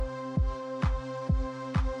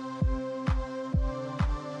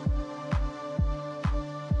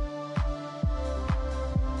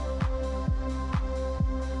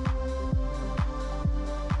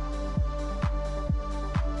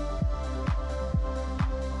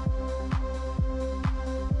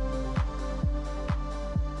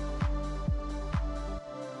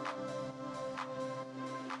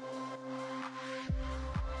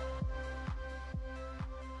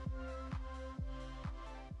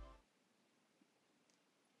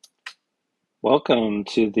Welcome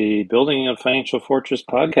to the Building a Financial Fortress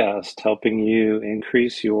podcast, helping you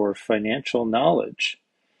increase your financial knowledge.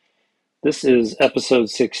 This is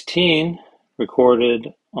episode 16,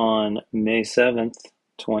 recorded on May 7th,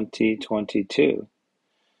 2022.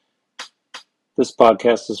 This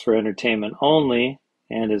podcast is for entertainment only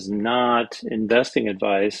and is not investing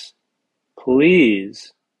advice.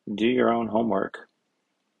 Please do your own homework.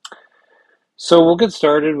 So we'll get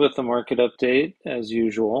started with the market update as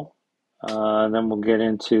usual. Then we'll get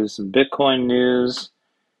into some Bitcoin news.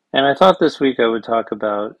 And I thought this week I would talk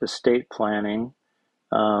about estate planning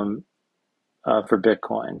um, for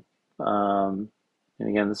Bitcoin. And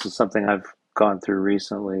again, this is something I've gone through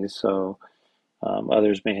recently, so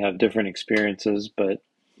others may have different experiences, but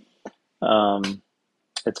um,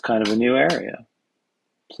 it's kind of a new area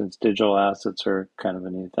since digital assets are kind of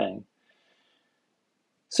a new thing.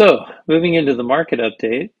 So, moving into the market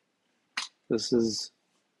update, this is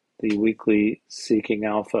the weekly Seeking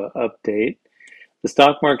Alpha update. The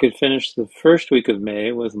stock market finished the first week of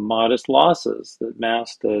May with modest losses that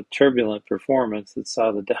masked a turbulent performance that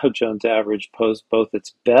saw the Dow Jones average post both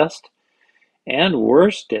its best and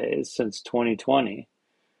worst days since 2020.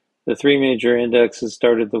 The three major indexes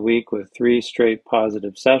started the week with three straight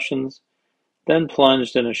positive sessions, then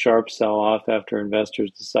plunged in a sharp sell-off after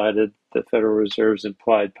investors decided the Federal Reserve's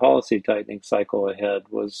implied policy tightening cycle ahead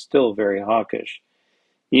was still very hawkish,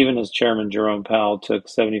 even as Chairman Jerome Powell took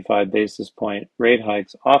 75 basis point rate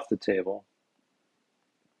hikes off the table.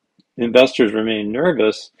 Investors remain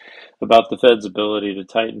nervous about the Fed's ability to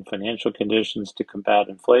tighten financial conditions to combat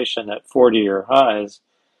inflation at 40-year highs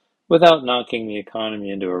without knocking the economy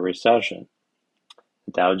into a recession.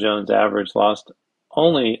 The Dow Jones average lost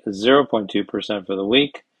only 0.2% for the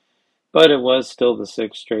week, but it was still the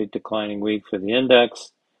sixth straight declining week for the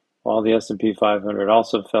index, while the S&P 500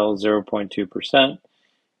 also fell 0.2%,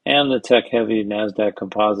 and the tech-heavy Nasdaq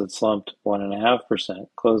Composite slumped 1.5%,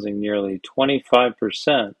 closing nearly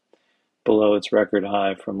 25% below its record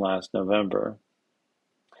high from last November.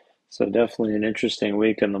 So definitely an interesting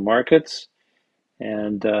week in the markets,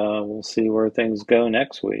 and we'll see where things go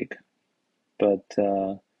next week. But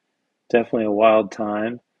definitely a wild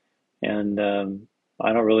time, and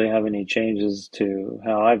I don't really have any changes to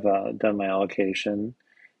how I've done my allocation.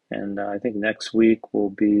 And I think next week will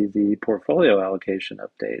be the portfolio allocation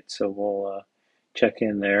update. So we'll check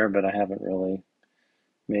in there, but I haven't really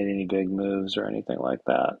made any big moves or anything like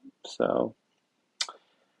that. So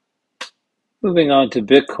moving on to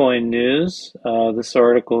Bitcoin news. This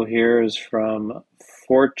article here is from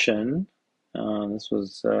Fortune. This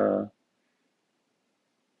was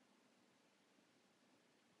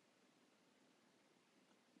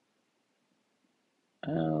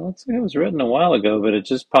looks like it was written a while ago, but it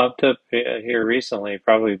just popped up here recently,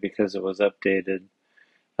 probably because it was updated.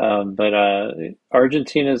 But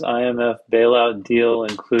Argentina's IMF bailout deal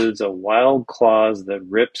includes a wild clause that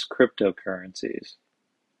rips cryptocurrencies.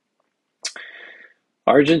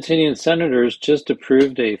 Argentinian senators just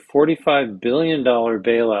approved a $45 billion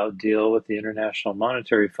bailout deal with the International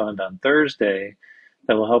Monetary Fund on Thursday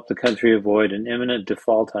that will help the country avoid an imminent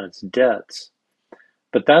default on its debts.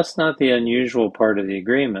 But that's not the unusual part of the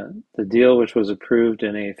agreement. The deal, which was approved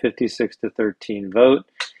in a 56-13 vote,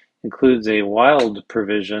 includes a wild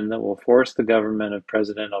provision that will force the government of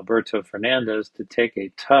President Alberto Fernandez to take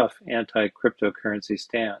a tough anti-cryptocurrency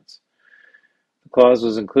stance. The clause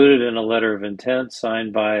was included in a letter of intent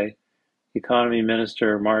signed by Economy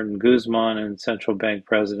Minister Martin Guzman and Central Bank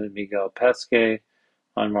President Miguel Pesce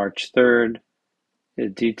on March 3rd.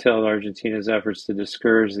 It detailed Argentina's efforts to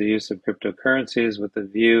discourage the use of cryptocurrencies with a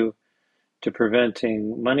view to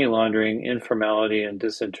preventing money laundering, informality, and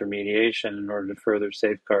disintermediation in order to further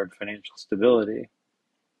safeguard financial stability.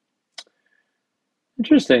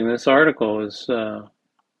 Interesting, this article was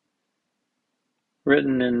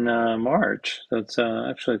written in March, so it's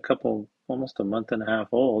actually almost a month and a half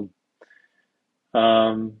old.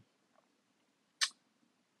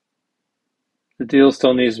 The deal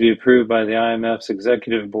still needs to be approved by the IMF's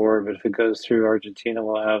executive board, but if it goes through, Argentina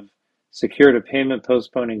will have secured a payment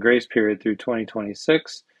postponing grace period through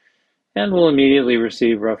 2026 and will immediately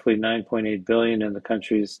receive roughly $9.8 billion in the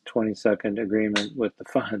country's 22nd agreement with the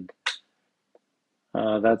fund.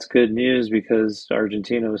 That's good news because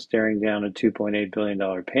Argentina was staring down a $2.8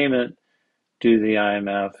 billion payment due to the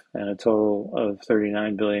IMF and a total of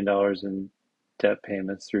 $39 billion in debt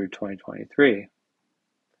payments through 2023.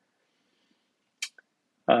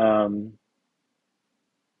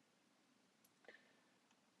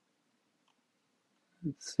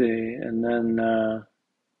 Let's see, and then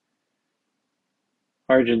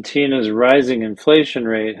Argentina's rising inflation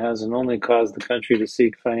rate hasn't only caused the country to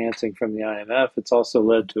seek financing from the IMF, it's also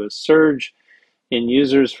led to a surge in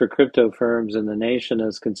users for crypto firms in the nation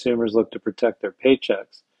as consumers look to protect their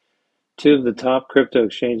paychecks. Two of the top crypto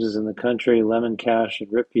exchanges in the country, Lemon Cash and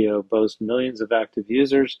Ripio, boast millions of active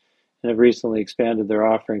users and have recently expanded their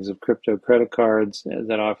offerings of crypto credit cards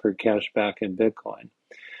that offer cash back in Bitcoin.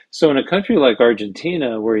 So in a country like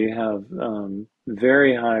Argentina, where you have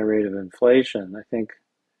very high rate of inflation, I think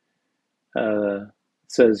it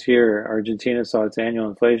says here, Argentina saw its annual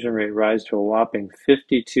inflation rate rise to a whopping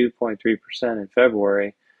 52.3% in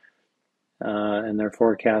February, and they're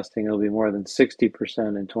forecasting it'll be more than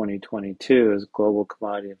 60% in 2022 as global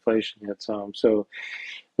commodity inflation hits home. So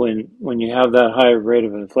when you have that high rate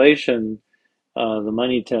of inflation,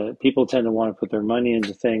 people tend to want to put their money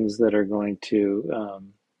into things that are going to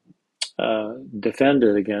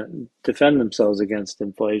defend themselves against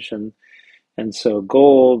inflation. And so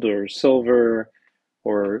gold or silver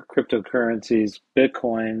or cryptocurrencies,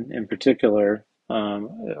 Bitcoin in particular,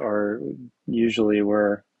 are usually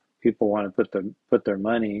where people want to put their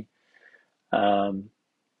money,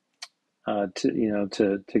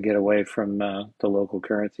 to get away from the local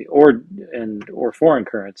currency or foreign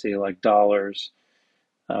currency like dollars,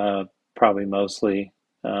 probably mostly,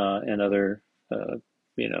 and other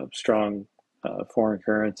strong foreign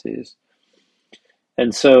currencies.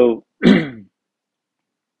 And so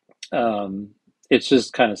it's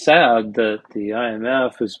just kind of sad that the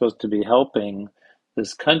IMF, who's supposed to be helping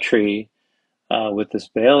this country with this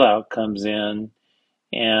bailout, comes in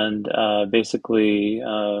and basically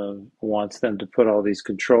wants them to put all these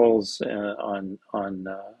controls on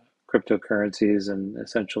cryptocurrencies and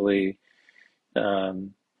essentially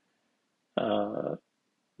um, uh,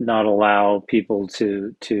 not allow people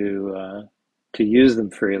to use them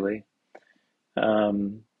freely.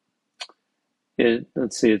 Um,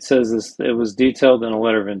 let's see, it says this, it was detailed in a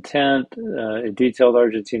letter of intent. It detailed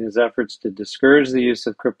Argentina's efforts to discourage the use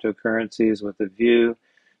of cryptocurrencies with a view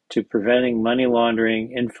to preventing money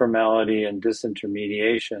laundering, informality, and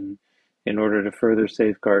disintermediation in order to further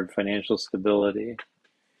safeguard financial stability.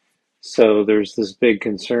 So there's this big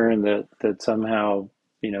concern that somehow,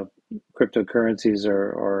 cryptocurrencies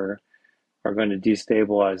are going to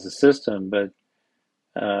destabilize the system, but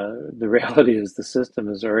the reality is the system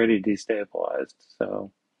is already destabilized.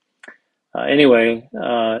 So anyway,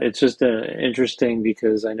 it's just interesting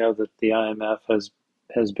because I know that the IMF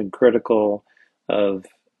has been critical of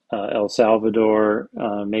El Salvador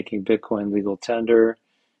making Bitcoin legal tender,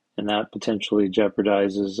 and that potentially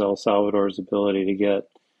jeopardizes El Salvador's ability to get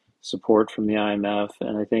support from the IMF.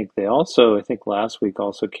 And I think last week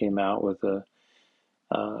also came out with uh,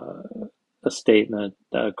 a statement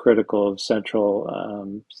critical of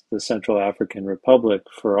the Central African Republic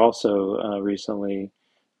for also recently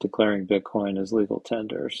declaring Bitcoin as legal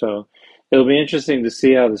tender. So it'll be interesting to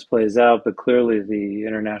see how this plays out. But clearly, the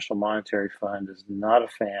International Monetary Fund is not a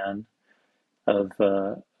fan of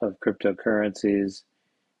cryptocurrencies,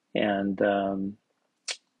 and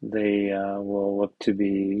they will look to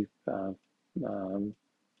be um,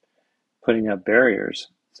 putting up barriers.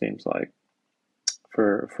 Seems like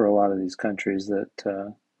for a lot of these countries that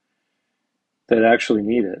actually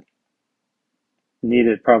need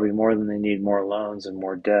it probably more than they need more loans and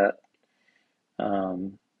more debt,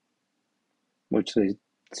 um, which they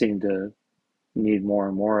seem to need more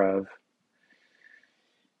and more of.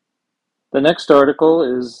 The next article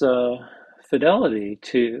is Fidelity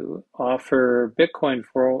to offer Bitcoin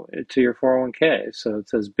to your 401k. So it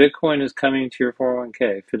says Bitcoin is coming to your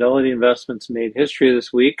 401k. Fidelity Investments made history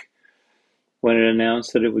this week when it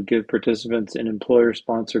announced that it would give participants in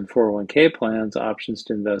employer-sponsored 401k plans options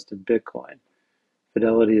to invest in Bitcoin.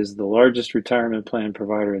 Fidelity is the largest retirement plan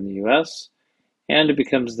provider in the U.S., and it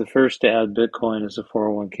becomes the first to add Bitcoin as a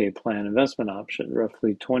 401k plan investment option.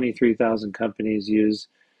 Roughly 23,000 companies use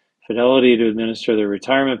Fidelity to administer their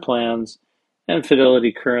retirement plans, and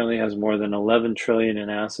Fidelity currently has more than 11 trillion in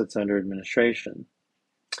assets under administration.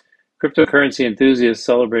 Cryptocurrency enthusiasts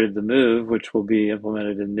celebrated the move, which will be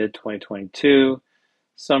implemented in mid-2022.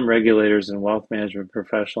 Some regulators and wealth management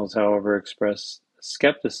professionals, however, expressed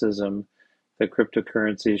skepticism that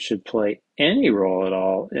cryptocurrencies should play any role at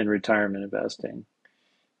all in retirement investing.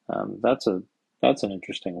 That's an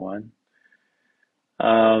interesting one.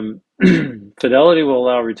 Fidelity will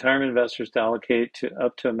allow retirement investors to allocate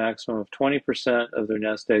up to a maximum of 20% of their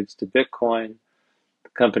nest eggs to Bitcoin. The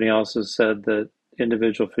company also said that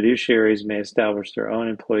individual fiduciaries may establish their own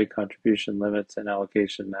employee contribution limits and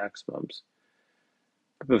allocation maximums.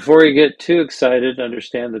 But before you get too excited,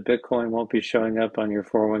 understand that Bitcoin won't be showing up on your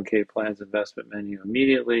 401k plan's investment menu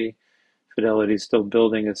immediately. Fidelity is still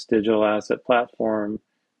building its digital asset platform,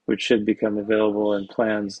 which should become available in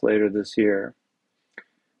plans later this year.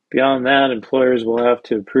 Beyond that, employers will have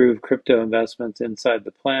to approve crypto investments inside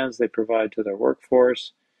the plans they provide to their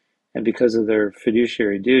workforce, and because of their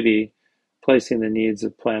fiduciary duty, placing the needs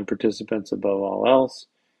of plan participants above all else,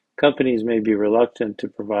 companies may be reluctant to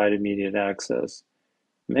provide immediate access.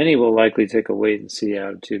 Many will likely take a wait and see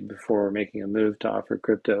attitude before making a move to offer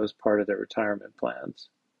crypto as part of their retirement plans.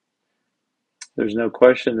 There's no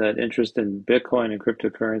question that interest in Bitcoin and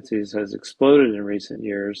cryptocurrencies has exploded in recent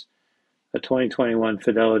years. A 2021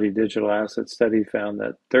 Fidelity digital asset study found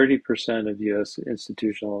that 30% of U.S.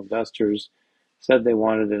 institutional investors said they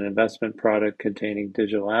wanted an investment product containing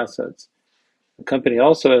digital assets. The company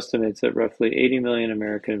also estimates that roughly 80 million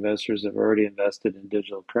American investors have already invested in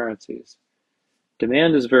digital currencies.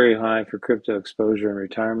 Demand is very high for crypto exposure in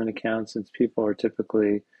retirement accounts since people are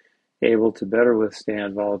typically able to better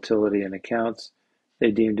withstand volatility in accounts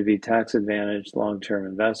they deem to be tax-advantaged long-term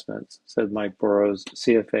investments, said Mike Burrows,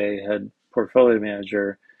 CFA head portfolio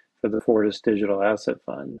manager for the Fortis Digital Asset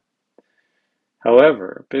Fund.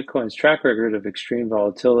 However, Bitcoin's track record of extreme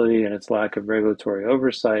volatility and its lack of regulatory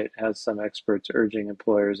oversight has some experts urging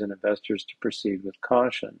employers and investors to proceed with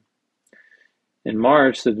caution. In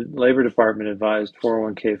March, the Labor Department advised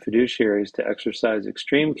 401k fiduciaries to exercise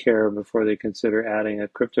extreme care before they consider adding a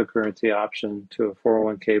cryptocurrency option to a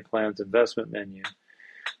 401k plan's investment menu.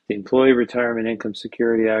 The Employee Retirement Income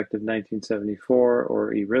Security Act of 1974,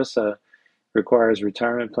 or ERISA, requires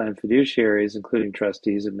retirement plan fiduciaries, including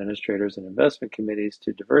trustees, administrators, and investment committees,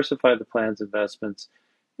 to diversify the plan's investments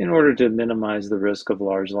in order to minimize the risk of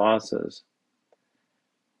large losses.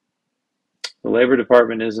 The Labor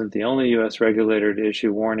Department isn't the only U.S. regulator to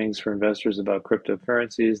issue warnings for investors about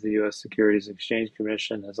cryptocurrencies. The U.S. Securities and Exchange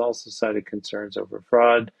Commission has also cited concerns over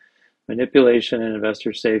fraud, manipulation, and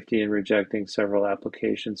investor safety in rejecting several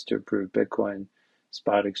applications to approve Bitcoin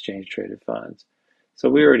spot exchange traded funds. So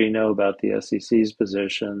we already know about the SEC's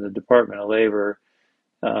position. The Department of Labor,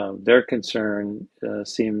 their concern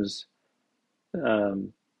seems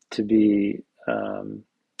to be,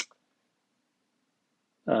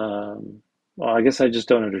 well, I guess I just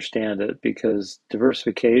don't understand it, because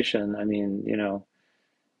diversification, I mean,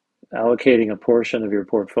 allocating a portion of your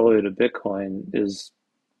portfolio to Bitcoin is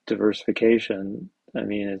diversification. I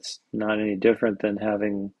mean, it's not any different than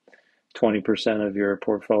having 20% of your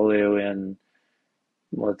portfolio in,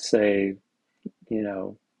 let's say,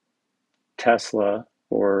 Tesla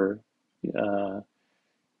uh,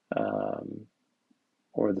 um,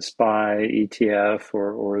 or the SPY ETF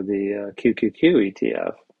or the QQQ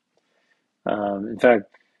ETF. In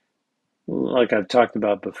fact, like I've talked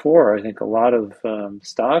about before, I think a lot of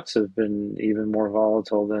stocks have been even more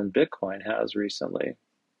volatile than Bitcoin has recently.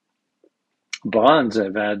 Bonds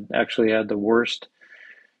have actually had the worst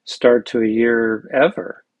start to a year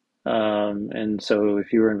ever. And so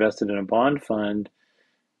if you were invested in a bond fund,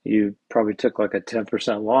 you probably took like a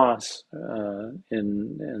 10% loss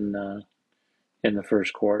in the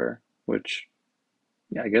first quarter, which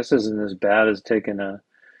I guess isn't as bad as taking a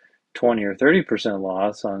 20 or 30%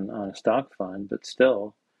 loss on a stock fund, but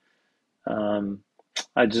still, I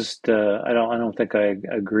don't think I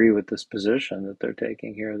agree with this position that they're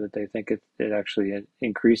taking here, that they think it actually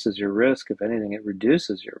increases your risk. If anything, it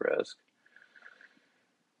reduces your risk.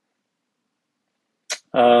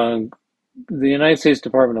 The United States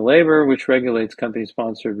Department of Labor, which regulates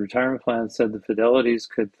company-sponsored retirement plans, said the Fidelities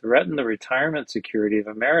could threaten the retirement security of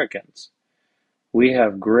Americans. We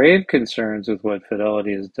have grave concerns with what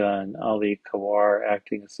Fidelity has done, Ali Kawar,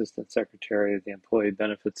 acting assistant secretary of the Employee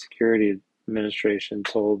Benefit Security Administration,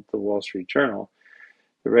 told the Wall Street Journal.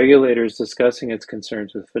 The regulator is discussing its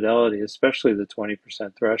concerns with Fidelity, especially the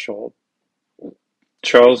 20% threshold.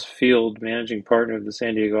 Charles Field, managing partner of the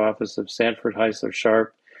San Diego office of Sanford Heisler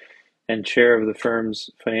Sharp and chair of the firm's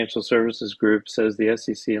financial services group, says the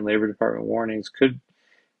SEC and Labor Department warnings could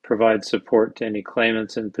provide support to any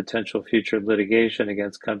claimants in potential future litigation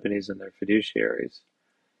against companies and their fiduciaries.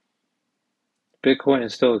 Bitcoin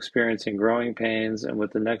is still experiencing growing pains, and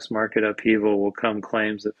with the next market upheaval will come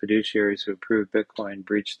claims that fiduciaries who approve Bitcoin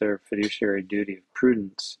breach their fiduciary duty of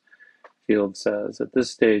prudence, Field says. At this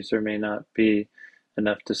stage, there may not be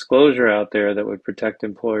enough disclosure out there that would protect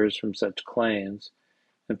employers from such claims.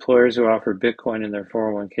 Employers who offer Bitcoin in their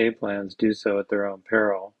 401k plans do so at their own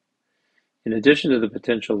peril. In addition to the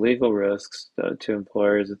potential legal risks to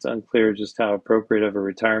employers, it's unclear just how appropriate of a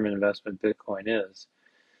retirement investment Bitcoin is.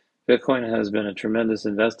 Bitcoin has been a tremendous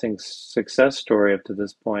investing success story up to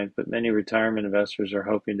this point, but many retirement investors are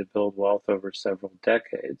hoping to build wealth over several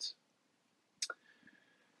decades.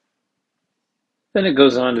 Then it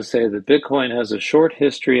goes on to say that Bitcoin has a short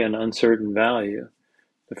history and uncertain value.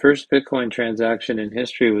 The first Bitcoin transaction in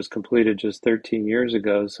history was completed just 13 years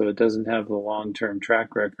ago, so it doesn't have the long-term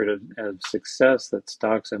track record of success that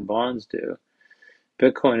stocks and bonds do.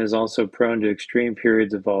 Bitcoin is also prone to extreme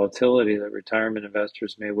periods of volatility that retirement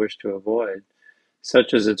investors may wish to avoid,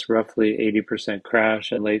 such as its roughly 80%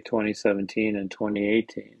 crash in late 2017 and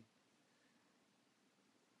 2018.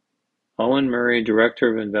 Owen Murray,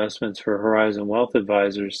 Director of Investments for Horizon Wealth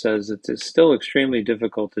Advisors, says it is still extremely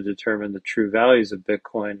difficult to determine the true values of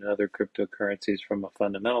Bitcoin and other cryptocurrencies from a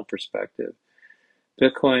fundamental perspective.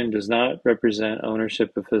 Bitcoin does not represent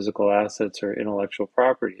ownership of physical assets or intellectual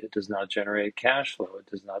property. It does not generate cash flow.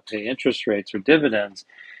 It does not pay interest rates or dividends,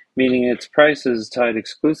 meaning its price is tied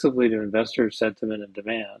exclusively to investor sentiment and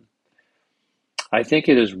demand. I think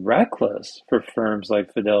it is reckless for firms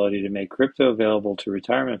like Fidelity to make crypto available to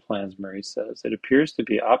retirement plans, Murray says. It appears to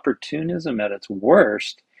be opportunism at its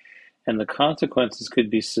worst, and the consequences could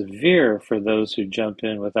be severe for those who jump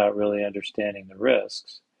in without really understanding the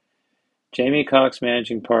risks. Jamie Cox,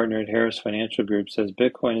 managing partner at Harris Financial Group, says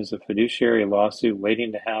Bitcoin is a fiduciary lawsuit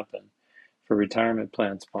waiting to happen for retirement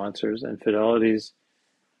plan sponsors, and Fidelity's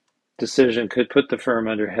decision could put the firm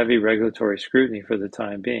under heavy regulatory scrutiny for the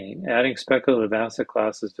time being. Adding speculative asset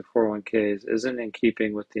classes to 401ks isn't in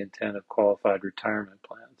keeping with the intent of qualified retirement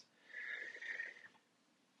plans.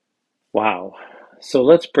 Wow. So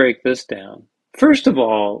let's break this down. First of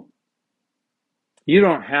all, you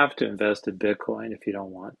don't have to invest in Bitcoin if you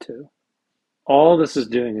don't want to. All this is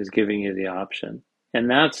doing is giving you the option. And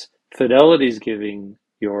that's Fidelity's giving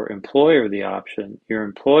your employer the option. Your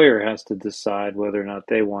employer has to decide whether or not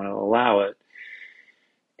they want to allow it.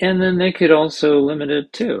 And then they could also limit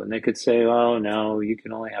it too. And they could say, oh, no, you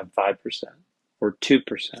can only have 5% or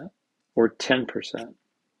 2% or 10%.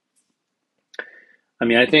 I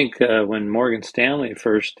mean, I think when Morgan Stanley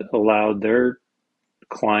first allowed their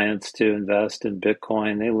clients to invest in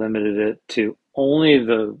Bitcoin, they limited it to only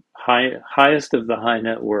the highest of the high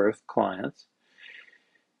net worth clients,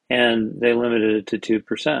 and they limited it to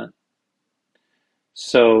 2%.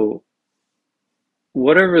 So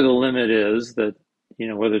whatever the limit is that,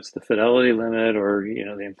 whether it's the Fidelity limit or,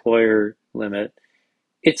 the employer limit,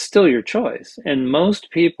 it's still your choice. And most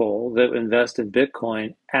people that invest in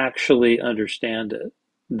Bitcoin actually understand it.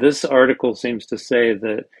 This article seems to say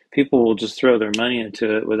that people will just throw their money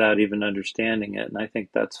into it without even understanding it. And I think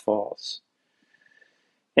that's false.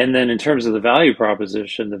 And then in terms of the value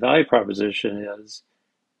proposition is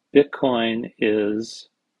Bitcoin is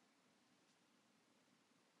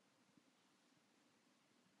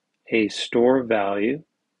a store of value.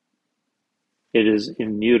 It is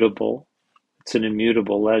immutable. It's an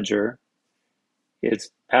immutable ledger. It's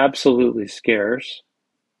absolutely scarce.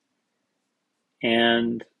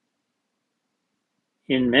 And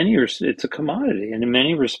it's a commodity. And in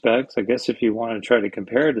many respects, I guess if you want to try to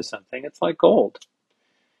compare it to something, it's like gold.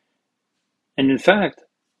 And in fact,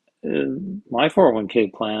 my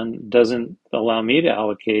 401k plan doesn't allow me to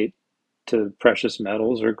allocate to precious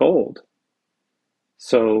metals or gold.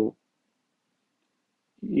 So,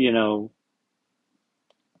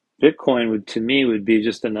 Bitcoin to me would be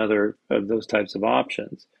just another of those types of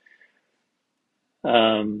options.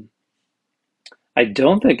 I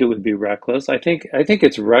don't think it would be reckless. I think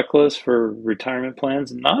it's reckless for retirement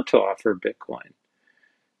plans not to offer Bitcoin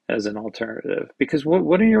as an alternative, because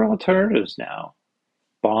what are your alternatives now?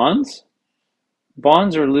 Bonds?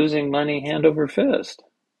 Bonds are losing money hand over fist.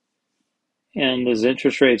 And as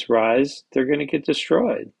interest rates rise, they're going to get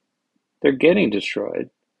destroyed. They're getting destroyed.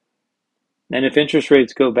 And if interest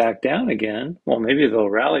rates go back down again, well, maybe they'll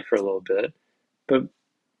rally for a little bit. But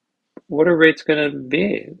what are rates going to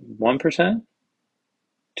be? 1%?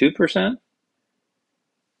 2%?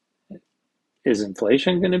 Is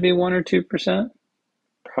inflation going to be 1 or 2%?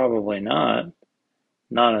 Probably not.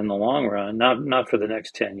 Not in the long run. Not for the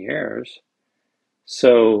next 10 years.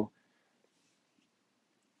 So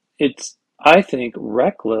it's, I think,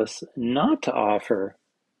 reckless not to offer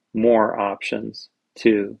more options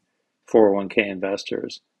to 401k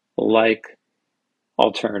investors, like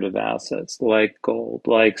alternative assets, like gold,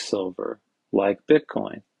 like silver, like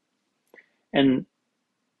Bitcoin. And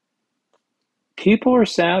people are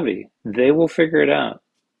savvy. They will figure it out.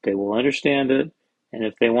 They will understand it. And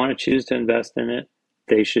if they want to choose to invest in it,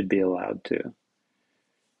 they should be allowed to.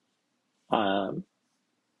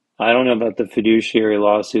 I don't know about the fiduciary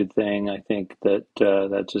lawsuit thing. I think that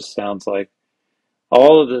that just sounds like,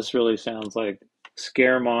 all of this really sounds like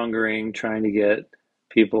scaremongering, trying to get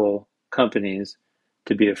people, companies,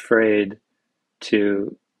 to be afraid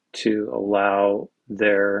to allow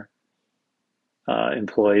their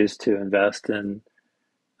employees to invest in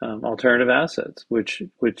alternative assets, which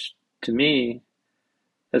to me,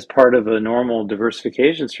 as part of a normal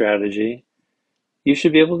diversification strategy, you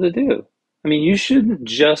should be able to do. I mean, you shouldn't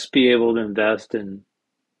just be able to invest in,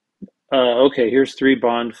 okay, here's three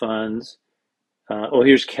bond funds. Oh,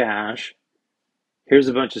 here's cash. Here's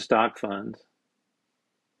a bunch of stock funds.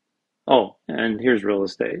 Oh, and here's real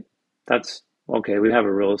estate. That's okay. We have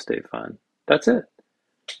a real estate fund. That's it.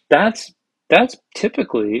 That's that's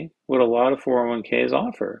typically what a lot of 401ks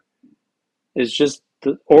offer. Is just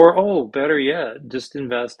or oh, better yet, just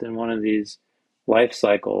invest in one of these life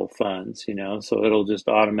cycle funds, so it'll just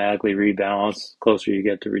automatically rebalance closer you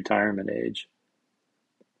get to retirement age.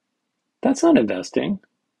 That's not investing.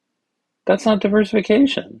 That's not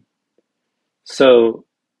diversification. So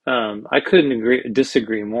I couldn't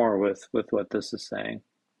disagree more with what this is saying.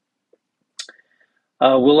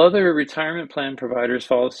 Will other retirement plan providers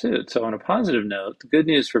follow suit? So, on a positive note, the good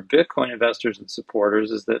news for Bitcoin investors and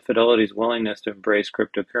supporters is that Fidelity's willingness to embrace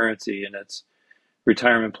cryptocurrency in its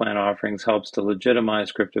retirement plan offerings helps to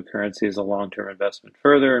legitimize cryptocurrency as a long-term investment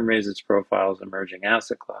further and raise its profile as an emerging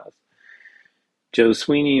asset class. Joe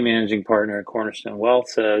Sweeney, managing partner at Cornerstone Wealth,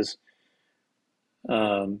 says,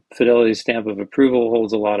 Fidelity's stamp of approval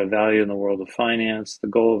holds a lot of value in the world of finance. The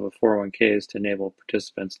goal of a 401k is to enable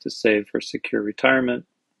participants to save for secure retirement.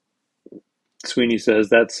 Sweeney says,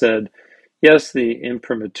 that said, yes, the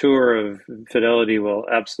imprimatur of Fidelity will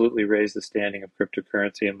absolutely raise the standing of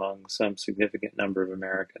cryptocurrency among some significant number of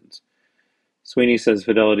Americans. Sweeney says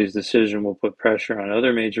Fidelity's decision will put pressure on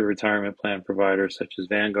other major retirement plan providers such as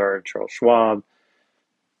Vanguard, Charles Schwab,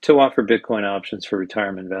 to offer Bitcoin options for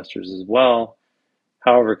retirement investors as well.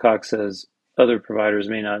 However, Cox says other providers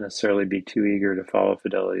may not necessarily be too eager to follow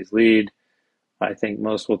Fidelity's lead. I think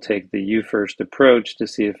most will take the you first approach to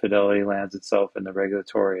see if Fidelity lands itself in the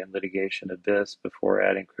regulatory and litigation abyss before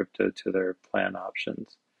adding crypto to their plan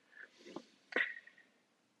options.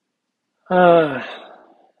 Uh,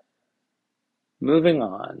 Moving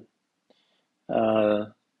on.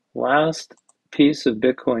 Last piece of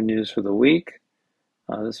Bitcoin news for the week.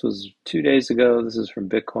 This was 2 days ago. This is from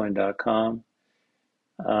Bitcoin.com.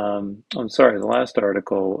 I'm sorry, the last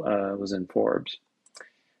article was in Forbes.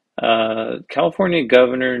 California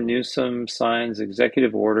Governor Newsom signs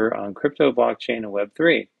executive order on crypto, blockchain, and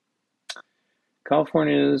Web3.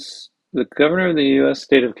 The governor of the U.S.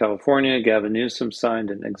 state of California, Gavin Newsom,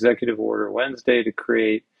 signed an executive order Wednesday to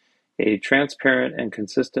create a transparent and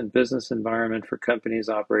consistent business environment for companies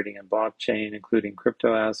operating in blockchain, including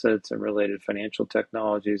crypto assets and related financial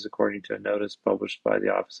technologies, according to a notice published by the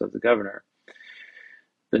Office of the Governor.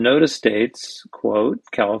 The notice states, quote,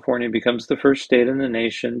 California becomes the first state in the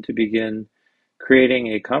nation to begin creating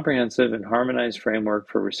a comprehensive and harmonized framework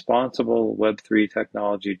for responsible Web3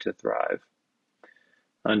 technology to thrive.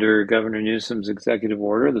 Under Governor Newsom's executive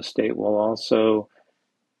order, the state will also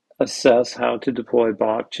assess how to deploy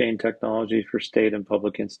blockchain technology for state and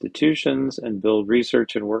public institutions and build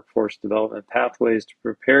research and workforce development pathways to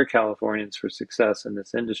prepare Californians for success in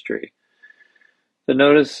this industry. The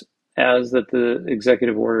notice adds that the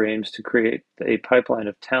executive order aims to create a pipeline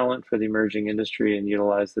of talent for the emerging industry and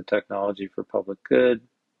utilize the technology for public good.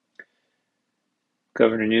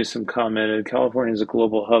 Governor Newsom commented, California is a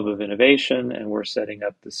global hub of innovation, and we're setting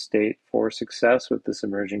up the state for success with this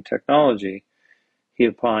emerging technology. He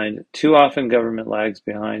opined, too often government lags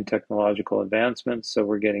behind technological advancements, so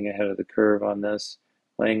we're getting ahead of the curve on this,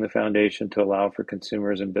 laying the foundation to allow for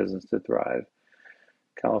consumers and business to thrive.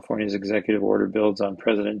 California's executive order builds on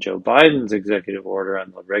President Joe Biden's executive order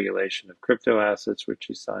on the regulation of crypto assets, which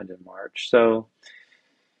he signed in March. So,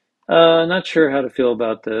 not sure how to feel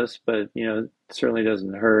about this, but it certainly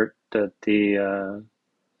doesn't hurt that the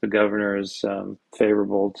governor is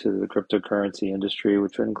favorable to the cryptocurrency industry,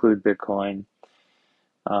 which would include Bitcoin.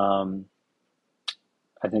 Um,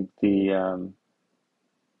 I think that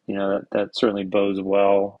certainly bodes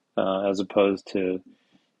well as opposed to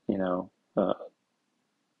you know uh,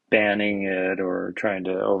 banning it or trying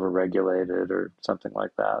to overregulate it or something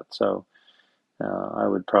like that. So I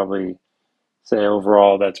would probably say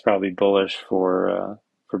overall that's probably bullish for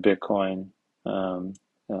Bitcoin, um,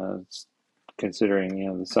 uh,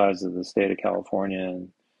 considering the size of the state of California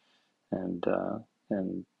and uh,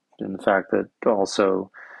 and and the fact that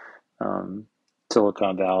also um,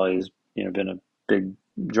 Silicon Valley has been a big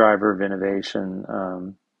driver of innovation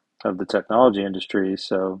of the technology industry.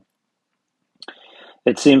 So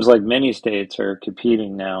it seems like many states are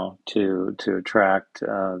competing now to attract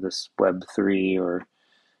this Web3 or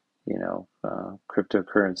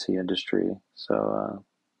cryptocurrency industry. So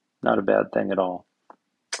not a bad thing at all.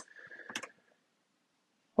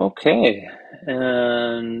 Okay,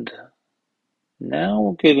 and now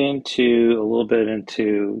we'll get into a little bit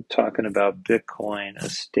into talking about Bitcoin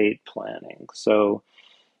estate planning. So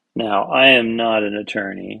now I am not an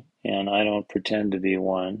attorney and I don't pretend to be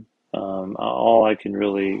one. All I can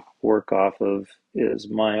really work off of is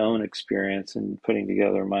my own experience in putting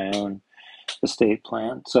together my own estate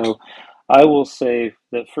plan. So I will say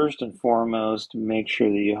that first and foremost, make sure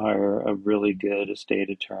that you hire a really good estate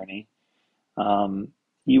attorney. Um,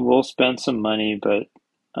 you will spend some money, but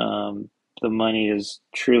the money is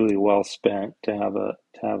truly well spent to have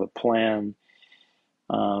a plan,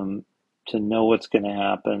 um, to know what's going to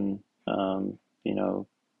happen. You know,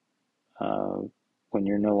 uh, when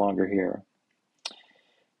you're no longer here,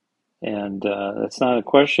 and it's not a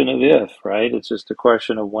question of if, right? It's just a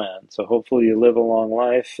question of when. So hopefully you live a long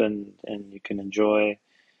life and you can enjoy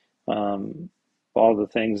um, all the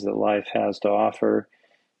things that life has to offer.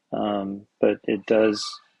 But it does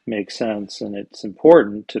make sense, and it's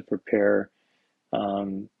important to prepare,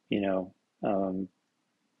 you know, um,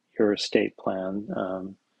 your estate plan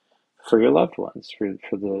for your loved ones, for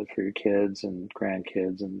your kids and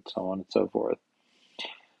grandkids, and so on and so forth.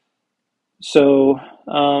 So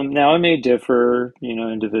now it may differ.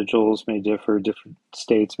 Individuals may differ. Different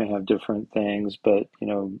states may have different things, but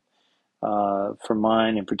for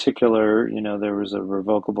mine in particular, there was a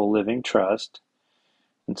revocable living trust,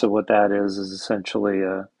 and so what that is essentially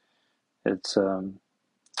it's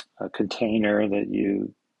a container that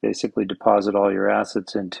you basically deposit all your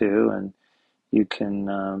assets into, and you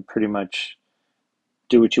can pretty much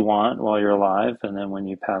do what you want while you're alive, and then when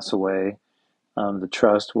you pass away, the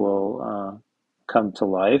trust will come to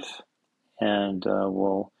life and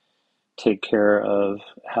will take care of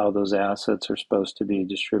how those assets are supposed to be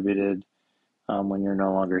distributed when you're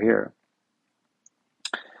no longer here.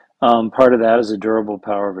 Part of that is a durable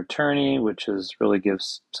power of attorney, which is really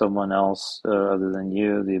gives someone else other than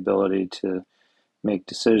you the ability to make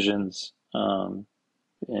decisions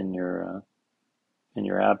in your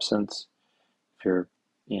absence. If you're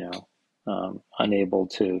unable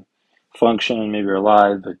to function, maybe you're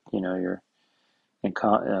alive, but you're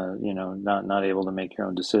not able to make your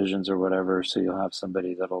own decisions or whatever. So you'll have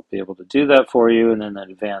somebody that'll be able to do that for you. And then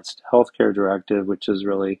that advanced healthcare directive, which is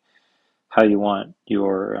really how you want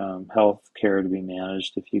your health care to be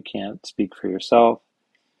managed if you can't speak for yourself.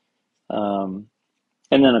 Um,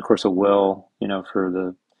 and then, of course, a will, for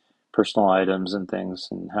the personal items and things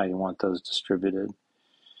and how you want those distributed.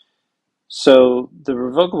 So the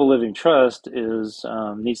revocable living trust is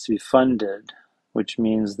needs to be funded, which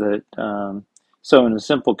means that so in a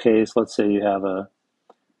simple case, let's say you have a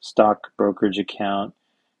stock brokerage account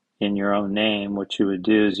in your own name. What you would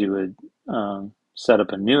do is you would set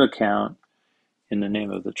up a new account in the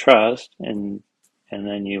name of the trust, and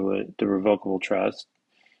then you would the revocable trust,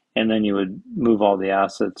 and then you would move all the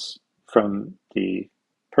assets from the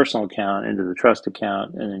personal account into the trust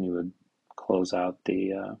account, and then you would close out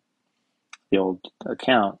the old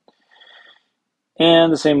account.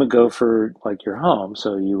 And the same would go for like your home.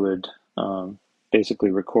 So you would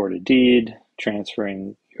basically record a deed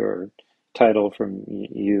transferring your title from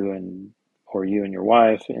you and your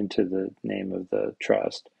wife into the name of the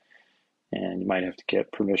trust. And you might have to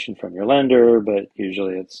get permission from your lender, but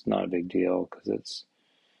usually it's not a big deal because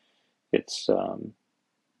it's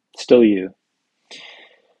still you.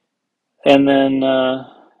 And then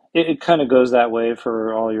it kind of goes that way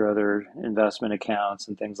for all your other investment accounts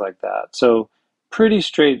and things like that. So pretty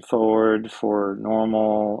straightforward for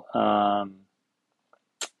normal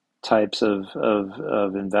types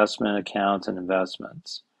of investment accounts and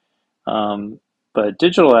investments. Um, but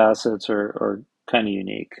digital assets are kind of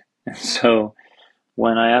unique. So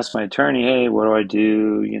when I asked my attorney, hey, what do I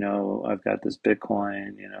do? I've got this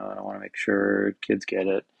Bitcoin, and I want to make sure kids get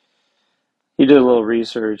it. He did a little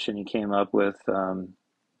research and he came up with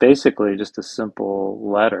basically just a simple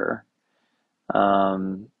letter,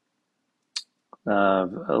 um, a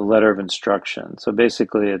letter of instruction. So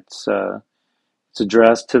basically, it's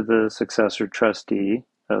addressed to the successor trustee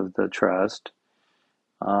of the trust.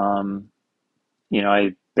 Um,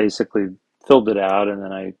 I basically filled it out and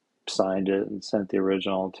then I signed it and sent the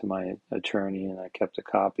original to my attorney, and I kept a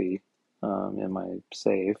copy in my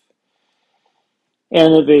safe.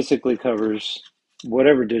 And it basically covers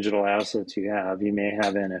whatever digital assets you have. You may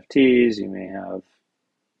have NFTs, you may have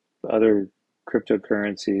other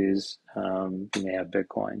cryptocurrencies, you may have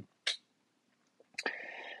Bitcoin.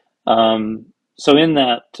 So in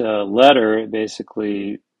that letter, it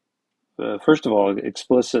basically, first of all,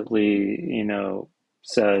 explicitly,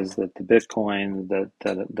 says that the Bitcoin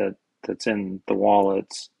that's in the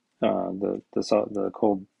wallets, the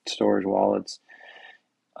cold storage wallets,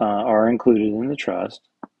 are included in the trust.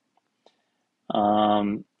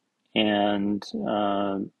 Um, and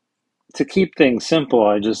to keep things simple,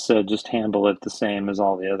 I just said just handle it the same as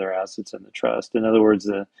all the other assets in the trust. In other words,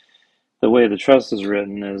 the way the trust is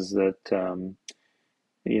written is that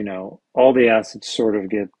all the assets sort of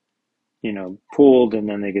get pooled and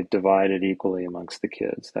then they get divided equally amongst the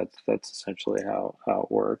kids. That's essentially how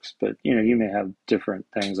it works. But you may have different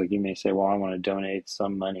things. Like you may say, well, I want to donate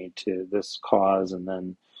some money to this cause, and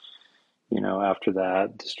then after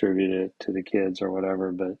that distribute it to the kids or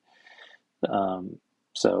whatever. But um,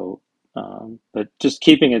 so but just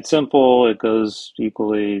keeping it simple, it goes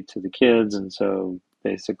equally to the kids, and so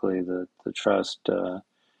basically the trust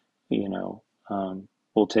you know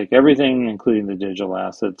will take everything, including the digital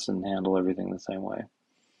assets, and handle everything the same way.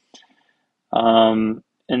 And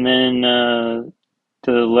then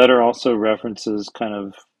the letter also references kind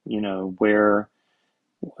of where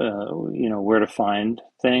where to find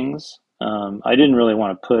things. I didn't really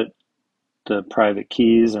want to put the private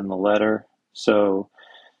keys in the letter, so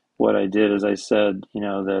what I did is I said,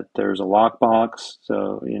 that there's a lockbox.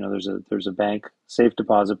 So, there's a bank safe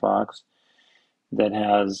deposit box that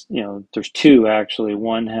has, there's two actually.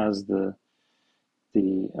 One has the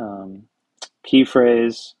key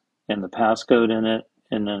phrase and the passcode in it,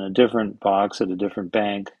 and then a different box at a different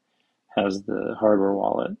bank has the hardware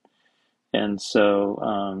wallet. And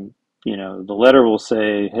so, the letter will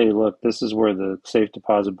say, hey, look, this is where the safe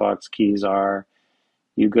deposit box keys are.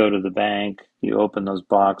 You go to the bank, you open those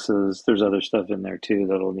boxes. There's other stuff in there too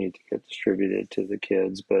that'll need to get distributed to the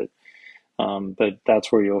kids, but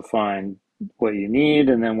that's where you'll find what you need.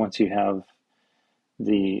 And then once you have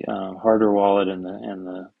the hardware wallet and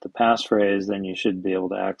the passphrase, then you should be able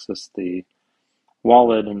to access the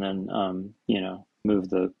wallet and then move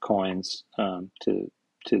the coins to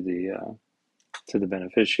the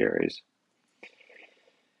beneficiaries.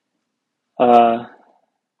 Uh,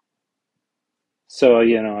 So, I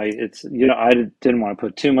didn't want to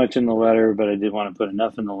put too much in the letter, but I did want to put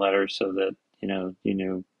enough in the letter so that, you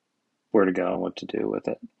knew where to go and what to do with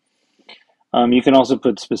it. You can also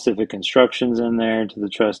put specific instructions in there to the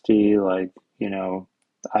trustee, like, I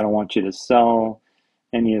don't want you to sell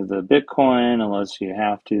any of the Bitcoin unless you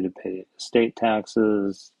have to pay estate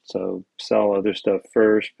taxes. So sell other stuff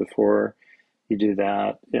first before you do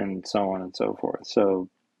that, and so on and so forth. So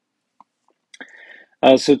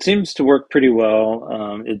it seems to work pretty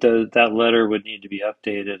well. It does. That letter would need to be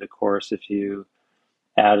updated, of course, if you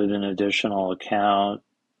added an additional account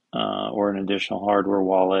or an additional hardware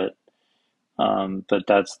wallet. But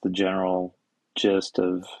that's the general gist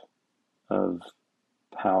of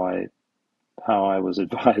how I was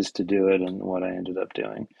advised to do it and what I ended up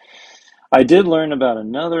doing. I did learn about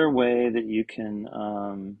another way that you can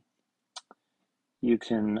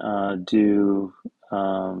do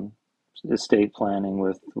estate planning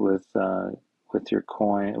with your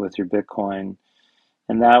coin, with your Bitcoin,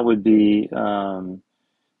 and that would be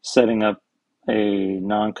setting up a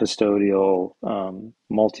non-custodial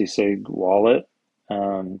multi-sig wallet.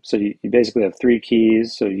 So you basically have three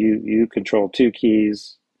keys. So you control two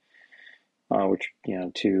keys, which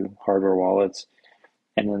two hardware wallets,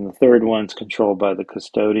 and then the third one's controlled by the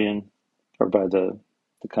custodian or by the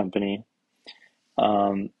company.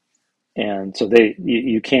 Um, and so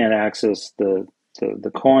you can't access the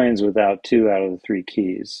coins without two out of the three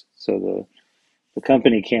keys. So the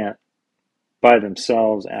company can't by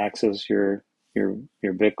themselves access your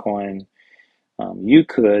Bitcoin. You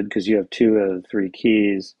could, because you have two out of the three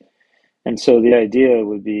keys. And so the idea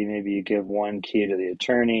would be maybe you give one key to the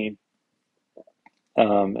attorney,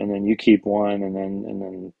 and then you keep one, and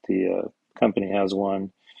then the company has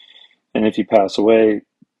one. And if you pass away,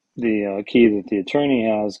 the key that the attorney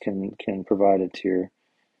has can provide it to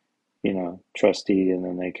your trustee, and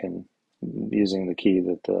then they can, using the key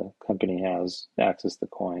that the company has, access the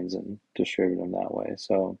coins and distribute them that way.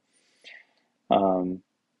 So um,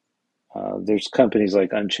 there's companies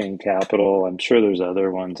like Unchained Capital. I'm sure there's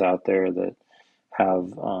other ones out there that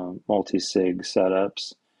have multi-sig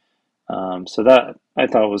setups. So that I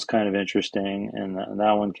thought was kind of interesting, and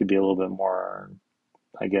that one could be a little bit more,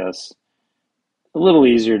 I guess, a little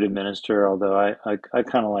easier to administer. Although I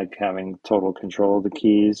kind of like having total control of the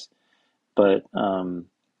keys, but um,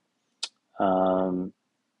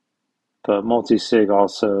 but multi-sig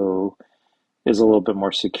also is a little bit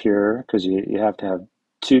more secure because you have to have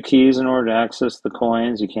two keys in order to access the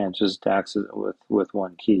coins. You can't just access it with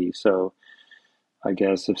one key. So I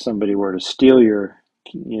guess if somebody were to steal your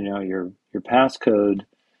passcode,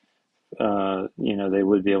 they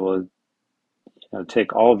would be able to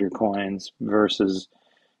take all of your coins versus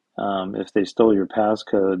If they stole your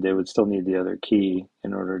passcode, they would still need the other key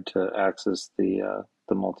in order to access the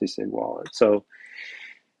multi-sig wallet. So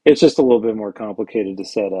it's just a little bit more complicated to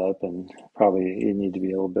set up, and probably you need to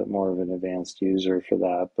be a little bit more of an advanced user for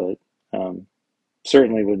that. But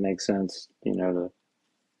certainly would make sense, to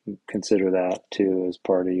consider that too as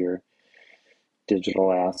part of your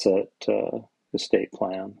digital asset estate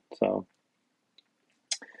plan. So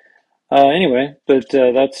anyway, but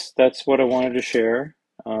that's what I wanted to share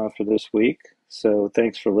for this week. So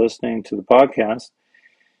thanks for listening to the podcast.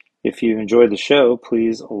 If you enjoyed the show,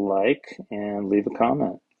 please like and leave a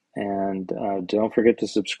comment. And don't forget to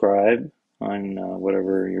subscribe on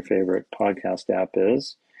whatever your favorite podcast app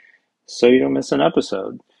is so you don't miss an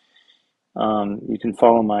episode. You can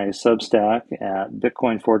follow my Substack at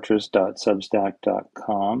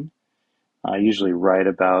bitcoinfortress.substack.com. I usually write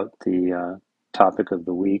about the topic of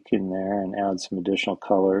the week in there and add some additional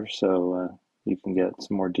color so you can get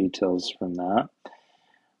some more details from that.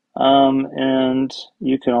 And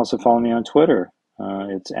you can also follow me on Twitter.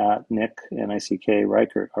 It's at Nick, N-I-C-K,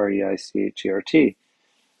 Reichert, R-E-I-C-H-E-R-T.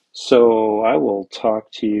 So I will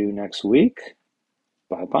talk to you next week.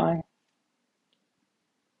 Bye-bye.